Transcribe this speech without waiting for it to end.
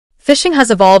Fishing has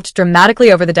evolved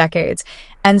dramatically over the decades,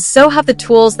 and so have the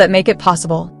tools that make it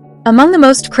possible. Among the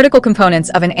most critical components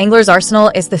of an angler's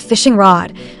arsenal is the fishing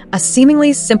rod, a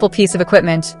seemingly simple piece of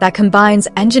equipment that combines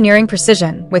engineering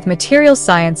precision with material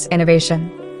science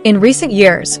innovation. In recent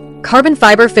years, carbon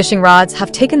fiber fishing rods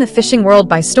have taken the fishing world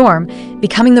by storm,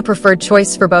 becoming the preferred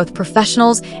choice for both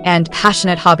professionals and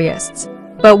passionate hobbyists.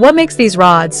 But what makes these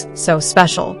rods so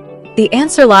special? The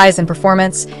answer lies in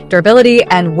performance, durability,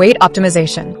 and weight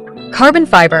optimization. Carbon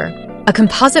fiber, a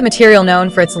composite material known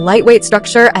for its lightweight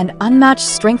structure and unmatched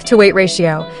strength-to-weight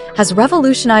ratio, has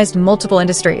revolutionized multiple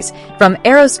industries, from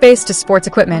aerospace to sports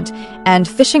equipment, and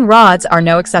fishing rods are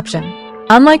no exception.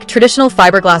 Unlike traditional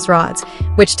fiberglass rods,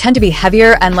 which tend to be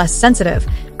heavier and less sensitive,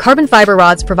 carbon fiber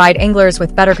rods provide anglers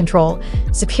with better control,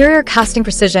 superior casting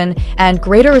precision, and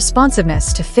greater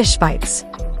responsiveness to fish bites.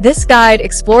 This guide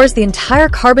explores the entire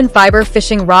carbon fiber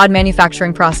fishing rod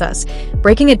manufacturing process,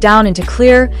 breaking it down into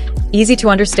clear,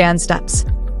 easy-to-understand steps.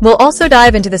 We'll also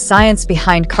dive into the science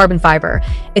behind carbon fiber,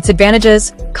 its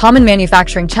advantages, common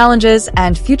manufacturing challenges,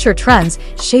 and future trends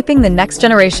shaping the next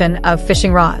generation of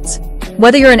fishing rods.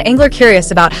 Whether you're an angler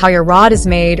curious about how your rod is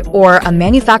made or a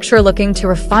manufacturer looking to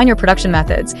refine your production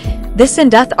methods, this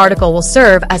in-depth article will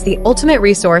serve as the ultimate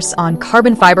resource on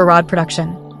carbon fiber rod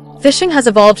production. Fishing has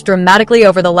evolved dramatically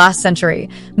over the last century,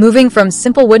 moving from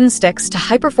simple wooden sticks to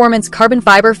high-performance carbon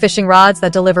fiber fishing rods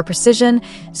that deliver precision,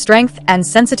 strength, and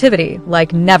sensitivity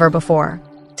like never before.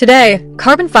 Today,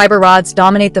 carbon fiber rods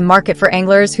dominate the market for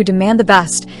anglers who demand the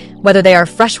best, whether they are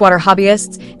freshwater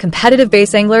hobbyists, competitive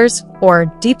bass anglers, or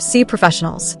deep-sea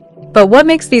professionals. But what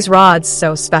makes these rods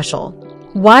so special?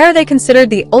 Why are they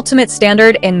considered the ultimate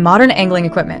standard in modern angling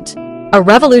equipment? A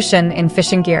revolution in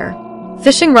fishing gear.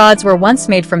 Fishing rods were once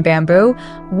made from bamboo,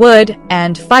 wood,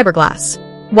 and fiberglass.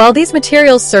 While these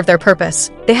materials served their purpose,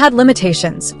 they had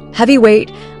limitations: heavy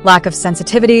weight, lack of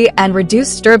sensitivity, and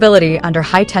reduced durability under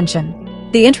high tension.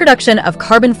 The introduction of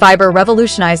carbon fiber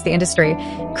revolutionized the industry,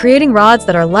 creating rods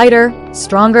that are lighter,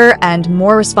 stronger, and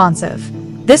more responsive.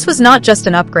 This was not just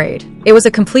an upgrade, it was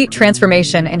a complete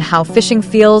transformation in how fishing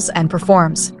feels and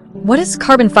performs. What is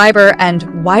carbon fiber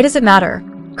and why does it matter?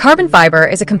 Carbon fiber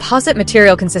is a composite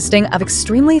material consisting of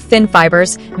extremely thin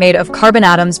fibers made of carbon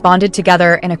atoms bonded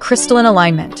together in a crystalline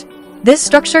alignment. This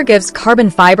structure gives carbon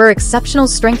fiber exceptional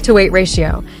strength-to-weight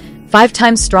ratio, 5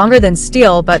 times stronger than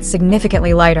steel but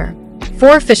significantly lighter.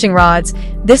 For fishing rods,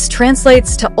 this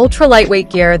translates to ultra-lightweight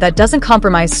gear that doesn't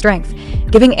compromise strength,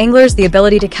 giving anglers the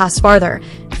ability to cast farther,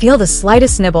 feel the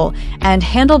slightest nibble, and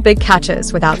handle big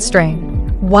catches without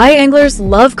strain. Why anglers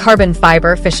love carbon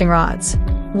fiber fishing rods?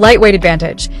 Lightweight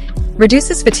advantage.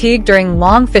 Reduces fatigue during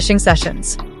long fishing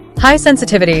sessions. High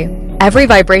sensitivity. Every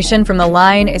vibration from the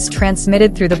line is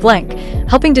transmitted through the blank,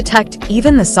 helping detect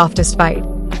even the softest bite.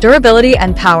 Durability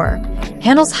and power.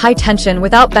 Handles high tension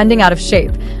without bending out of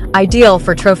shape, ideal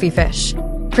for trophy fish.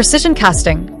 Precision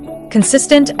casting.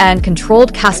 Consistent and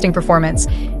controlled casting performance,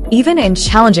 even in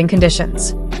challenging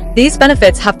conditions. These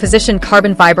benefits have positioned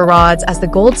carbon fiber rods as the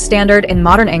gold standard in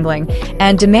modern angling,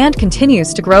 and demand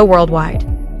continues to grow worldwide.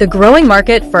 The growing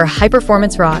market for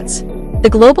high-performance rods.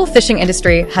 The global fishing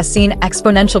industry has seen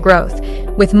exponential growth,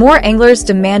 with more anglers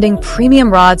demanding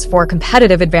premium rods for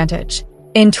competitive advantage.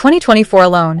 In 2024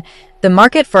 alone, the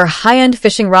market for high-end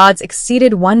fishing rods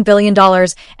exceeded $1 billion,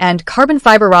 and carbon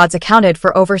fiber rods accounted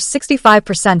for over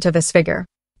 65% of this figure.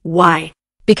 Why?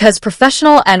 Because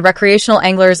professional and recreational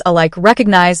anglers alike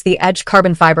recognize the edge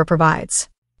carbon fiber provides.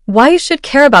 Why you should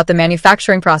care about the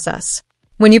manufacturing process.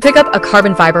 When you pick up a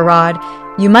carbon fiber rod,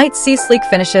 you might see sleek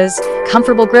finishes,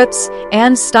 comfortable grips,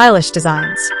 and stylish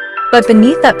designs. But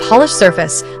beneath that polished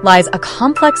surface lies a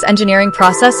complex engineering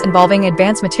process involving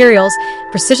advanced materials,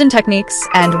 precision techniques,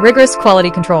 and rigorous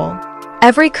quality control.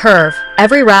 Every curve,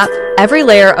 every wrap, every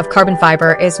layer of carbon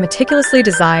fiber is meticulously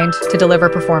designed to deliver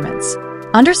performance.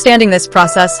 Understanding this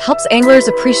process helps anglers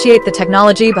appreciate the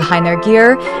technology behind their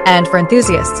gear, and for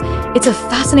enthusiasts, it's a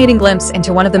fascinating glimpse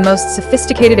into one of the most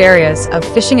sophisticated areas of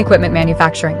fishing equipment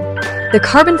manufacturing. The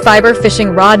carbon fiber fishing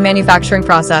rod manufacturing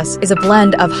process is a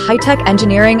blend of high-tech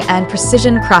engineering and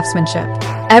precision craftsmanship.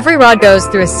 Every rod goes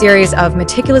through a series of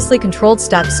meticulously controlled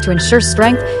steps to ensure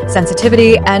strength,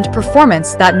 sensitivity, and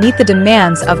performance that meet the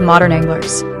demands of modern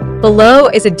anglers. Below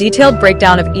is a detailed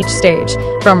breakdown of each stage,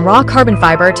 from raw carbon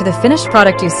fiber to the finished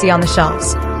product you see on the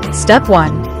shelves. Step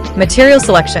 1. Material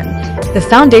selection, the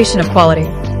foundation of quality.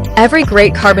 Every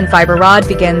great carbon fiber rod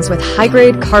begins with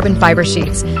high-grade carbon fiber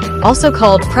sheets, also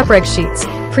called prepreg sheets,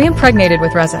 pre-impregnated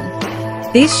with resin.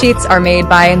 These sheets are made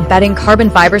by embedding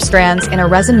carbon fiber strands in a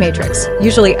resin matrix,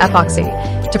 usually epoxy,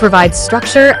 to provide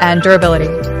structure and durability.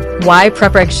 Why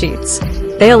prepreg sheets?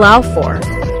 They allow for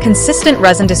Consistent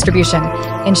resin distribution,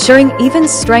 ensuring even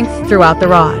strength throughout the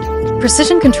rod.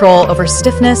 Precision control over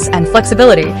stiffness and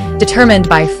flexibility determined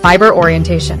by fiber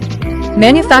orientation.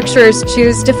 Manufacturers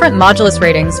choose different modulus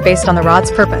ratings based on the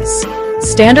rod's purpose.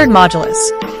 Standard modulus,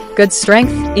 good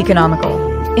strength,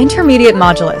 economical. Intermediate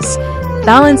modulus,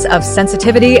 balance of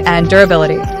sensitivity and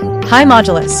durability. High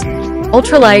modulus,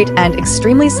 ultralight and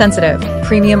extremely sensitive,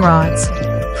 premium rods.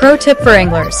 Pro tip for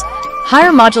anglers.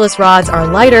 Higher modulus rods are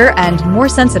lighter and more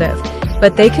sensitive,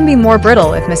 but they can be more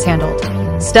brittle if mishandled.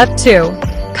 Step 2.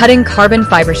 Cutting carbon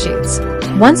fiber sheets.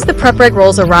 Once the prepreg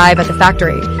rolls arrive at the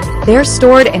factory, they are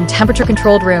stored in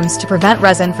temperature-controlled rooms to prevent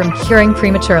resin from curing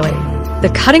prematurely.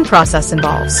 The cutting process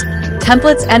involves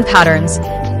templates and patterns.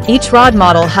 Each rod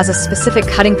model has a specific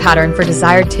cutting pattern for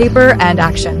desired taper and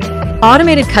action.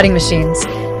 Automated cutting machines.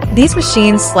 These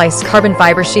machines slice carbon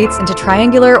fiber sheets into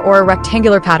triangular or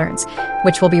rectangular patterns,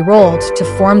 which will be rolled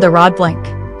to form the rod blank.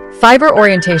 Fiber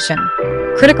orientation,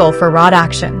 critical for rod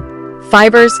action.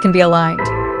 Fibers can be aligned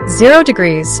 0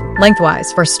 degrees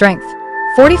lengthwise for strength,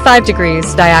 45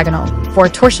 degrees diagonal for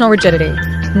torsional rigidity,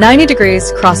 90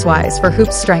 degrees crosswise for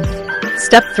hoop strength.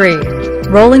 Step 3.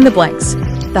 Rolling the blanks.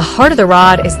 The heart of the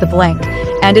rod is the blank,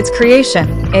 and its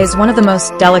creation is one of the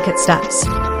most delicate steps.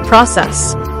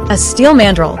 Process. A steel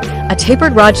mandrel, a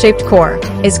tapered rod-shaped core,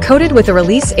 is coated with a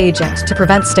release agent to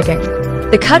prevent sticking.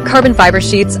 The cut carbon fiber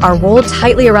sheets are rolled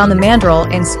tightly around the mandrel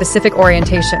in specific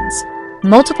orientations.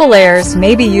 Multiple layers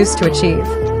may be used to achieve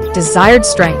desired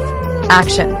strength,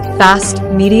 action, fast,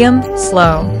 medium,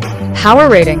 slow. Power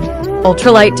rating,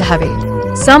 ultralight to heavy.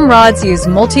 Some rods use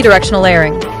multi-directional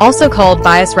layering, also called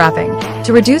bias wrapping,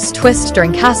 to reduce twist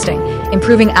during casting,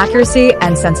 improving accuracy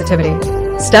and sensitivity.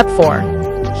 Step 4.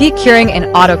 Heat curing in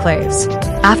autoclaves.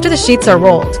 After the sheets are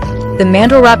rolled, the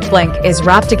mandrel-wrapped blank is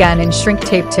wrapped again in shrink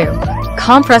tape 2.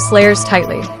 Compress layers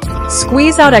tightly.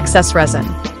 Squeeze out excess resin.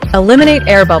 Eliminate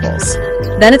air bubbles.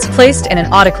 Then it's placed in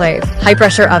an autoclave,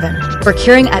 high-pressure oven, for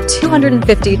curing at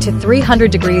 250 to 300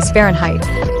 degrees Fahrenheit,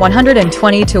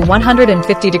 120 to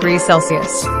 150 degrees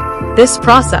Celsius. This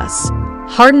process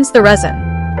hardens the resin,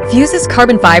 fuses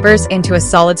carbon fibers into a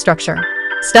solid structure.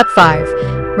 Step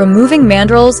 5. Removing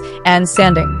mandrels and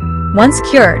sanding. Once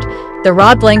cured, the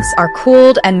rod blanks are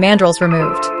cooled and mandrels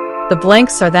removed. The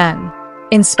blanks are then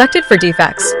inspected for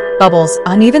defects, bubbles,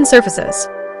 uneven surfaces,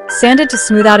 sanded to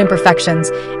smooth out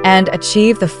imperfections, and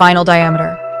achieve the final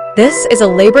diameter. This is a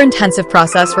labor-intensive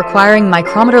process requiring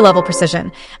micrometer-level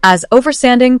precision, as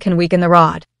oversanding can weaken the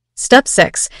rod. Step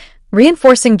 6.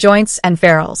 Reinforcing joints and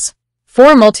ferrules.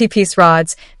 4 multi-piece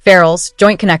rods, ferrules,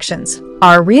 joint connections,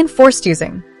 are reinforced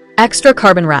using extra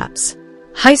carbon wraps,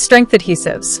 high-strength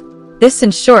adhesives. This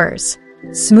ensures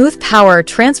smooth power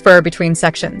transfer between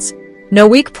sections. No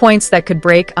weak points that could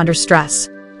break under stress.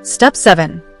 Step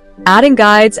 7. Adding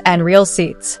guides and reel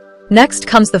seats. Next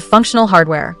comes the functional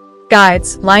hardware.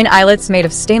 Guides, line eyelets made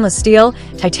of stainless steel,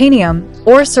 titanium,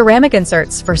 or ceramic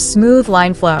inserts for smooth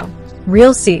line flow.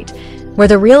 Reel seat, where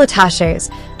the reel attaches,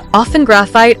 often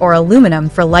graphite or aluminum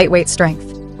for lightweight strength.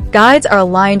 Guides are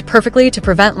aligned perfectly to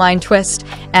prevent line twist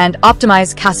and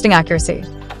optimize casting accuracy.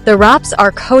 The wraps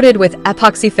are coated with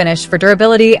epoxy finish for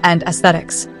durability and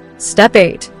aesthetics. Step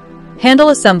 8. Handle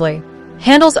assembly.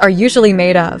 Handles are usually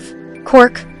made of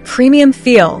cork, premium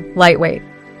feel, lightweight.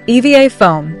 EVA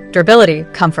foam, durability,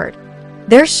 comfort.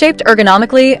 They're shaped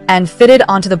ergonomically and fitted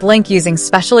onto the blank using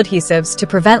special adhesives to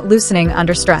prevent loosening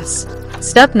under stress.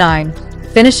 Step 9.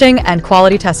 Finishing and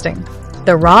quality testing.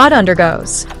 The rod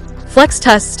undergoes flex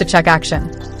tests to check action,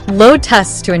 load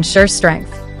tests to ensure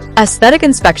strength, aesthetic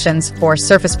inspections for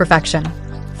surface perfection.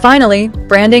 Finally,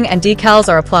 branding and decals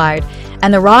are applied,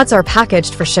 and the rods are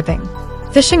packaged for shipping.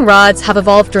 Fishing rods have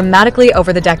evolved dramatically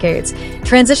over the decades,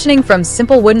 transitioning from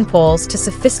simple wooden poles to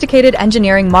sophisticated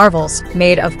engineering marvels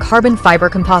made of carbon fiber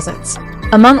composites.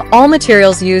 Among all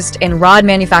materials used in rod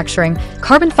manufacturing,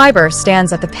 carbon fiber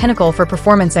stands at the pinnacle for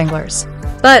performance anglers.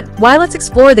 But why let's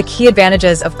explore the key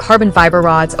advantages of carbon fiber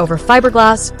rods over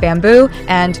fiberglass, bamboo,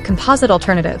 and composite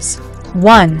alternatives.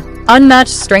 1.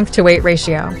 Unmatched strength-to-weight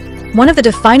ratio. One of the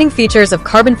defining features of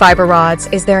carbon fiber rods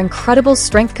is their incredible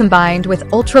strength combined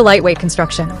with ultra-lightweight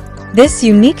construction. This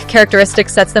unique characteristic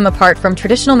sets them apart from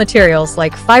traditional materials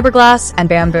like fiberglass and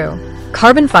bamboo.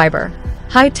 Carbon fiber.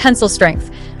 High tensile strength.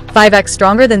 5x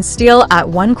stronger than steel at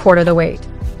 1/4 the weight.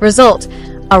 Result: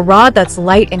 a rod that's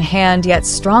light in hand yet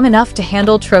strong enough to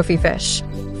handle trophy fish.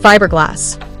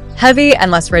 Fiberglass. Heavy and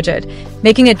less rigid,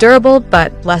 making it durable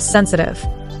but less sensitive.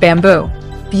 Bamboo.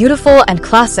 Beautiful and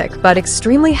classic, but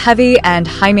extremely heavy and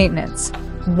high maintenance.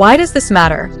 Why does this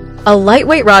matter? A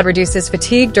lightweight rod reduces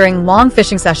fatigue during long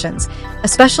fishing sessions,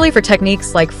 especially for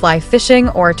techniques like fly fishing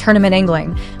or tournament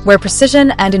angling, where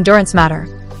precision and endurance matter.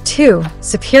 2.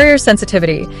 Superior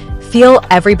sensitivity. Feel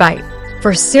every bite.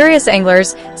 For serious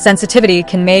anglers, sensitivity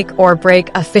can make or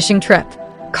break a fishing trip.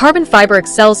 Carbon fiber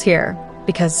excels here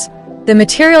because the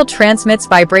material transmits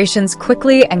vibrations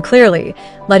quickly and clearly,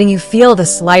 letting you feel the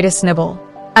slightest nibble.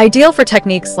 Ideal for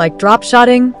techniques like drop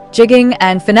shotting, jigging,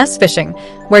 and finesse fishing,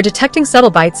 where detecting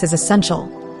subtle bites is essential.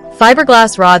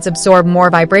 Fiberglass rods absorb more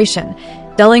vibration,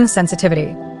 dulling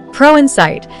sensitivity. Pro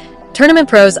insight. Tournament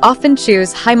pros often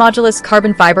choose high-modulus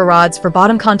carbon fiber rods for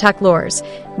bottom contact lures,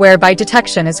 where bite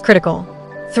detection is critical.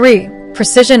 3.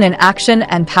 Precision in action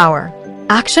and power.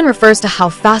 Action refers to how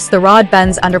fast the rod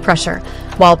bends under pressure,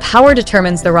 while power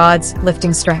determines the rod's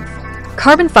lifting strength.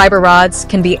 Carbon fiber rods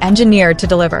can be engineered to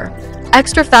deliver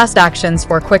extra fast actions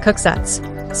for quick hook sets.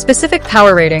 Specific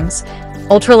power ratings,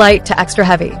 ultralight to extra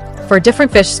heavy, for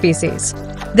different fish species.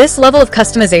 This level of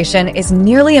customization is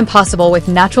nearly impossible with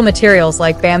natural materials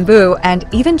like bamboo and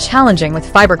even challenging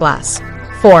with fiberglass.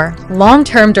 4.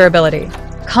 Long-term durability.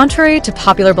 Contrary to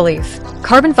popular belief,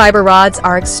 carbon fiber rods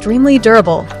are extremely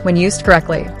durable when used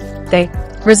correctly. They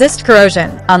resist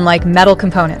corrosion, unlike metal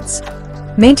components,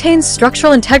 maintain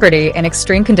structural integrity in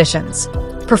extreme conditions,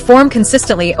 perform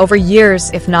consistently over years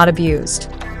if not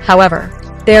abused. However,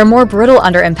 they are more brittle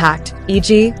under impact,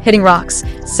 e.g., hitting rocks,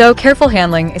 so careful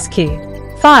handling is key.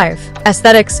 5.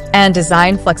 Aesthetics and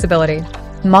design flexibility.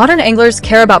 Modern anglers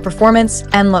care about performance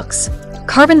and looks.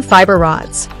 Carbon fiber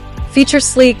rods feature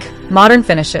sleek, modern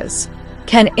finishes,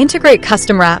 can integrate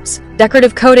custom wraps,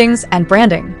 decorative coatings, and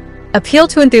branding. Appeal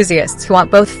to enthusiasts who want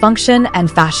both function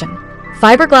and fashion.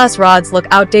 Fiberglass rods look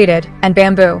outdated, and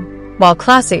bamboo, while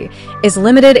classy, is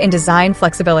limited in design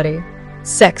flexibility.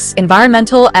 6.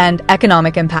 Environmental and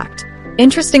economic impact.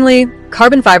 Interestingly,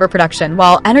 carbon fiber production,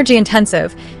 while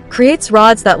energy-intensive, creates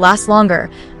rods that last longer,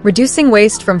 reducing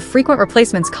waste from frequent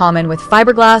replacements common with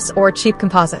fiberglass or cheap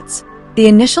composites. The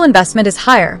initial investment is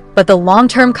higher, but the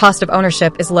long-term cost of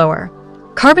ownership is lower.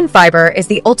 Carbon fiber is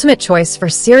the ultimate choice for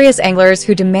serious anglers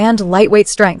who demand lightweight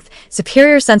strength,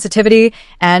 superior sensitivity,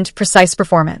 and precise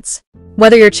performance.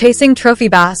 Whether you're chasing trophy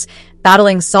bass,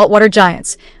 battling saltwater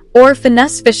giants, or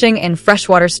finesse fishing in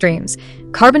freshwater streams,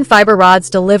 carbon fiber rods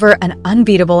deliver an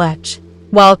unbeatable edge.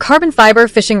 While carbon fiber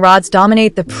fishing rods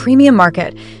dominate the premium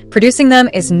market, producing them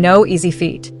is no easy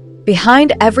feat.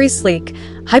 Behind every sleek,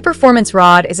 high-performance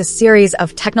rod is a series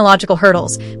of technological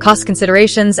hurdles, cost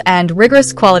considerations, and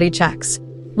rigorous quality checks.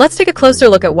 Let's take a closer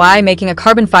look at why making a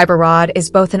carbon fiber rod is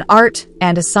both an art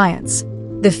and a science.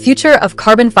 The future of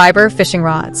carbon fiber fishing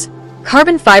rods.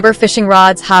 Carbon fiber fishing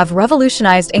rods have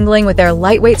revolutionized angling with their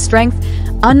lightweight strength,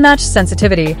 unmatched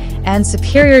sensitivity, and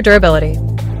superior durability.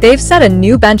 They've set a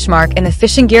new benchmark in the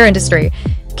fishing gear industry,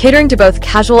 catering to both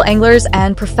casual anglers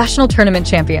and professional tournament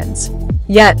champions.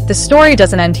 Yet, the story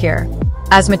doesn't end here.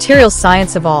 As material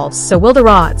science evolves, so will the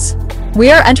rods. We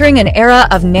are entering an era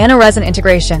of nanoresin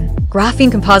integration,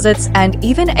 graphene composites, and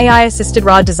even AI-assisted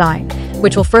rod design,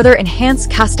 which will further enhance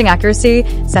casting accuracy,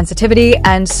 sensitivity,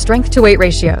 and strength-to-weight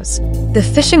ratios. The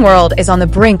fishing world is on the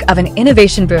brink of an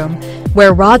innovation boom,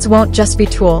 where rods won't just be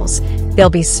tools, they'll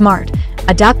be smart,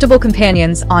 adaptable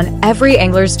companions on every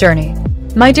angler's journey.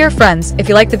 My dear friends, if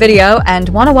you like the video and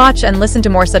want to watch and listen to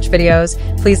more such videos,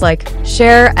 please like,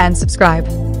 share, and subscribe.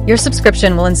 Your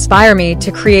subscription will inspire me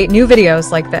to create new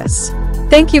videos like this.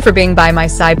 Thank you for being by my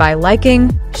side by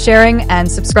liking, sharing, and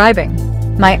subscribing.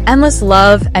 My endless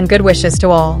love and good wishes to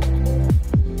all.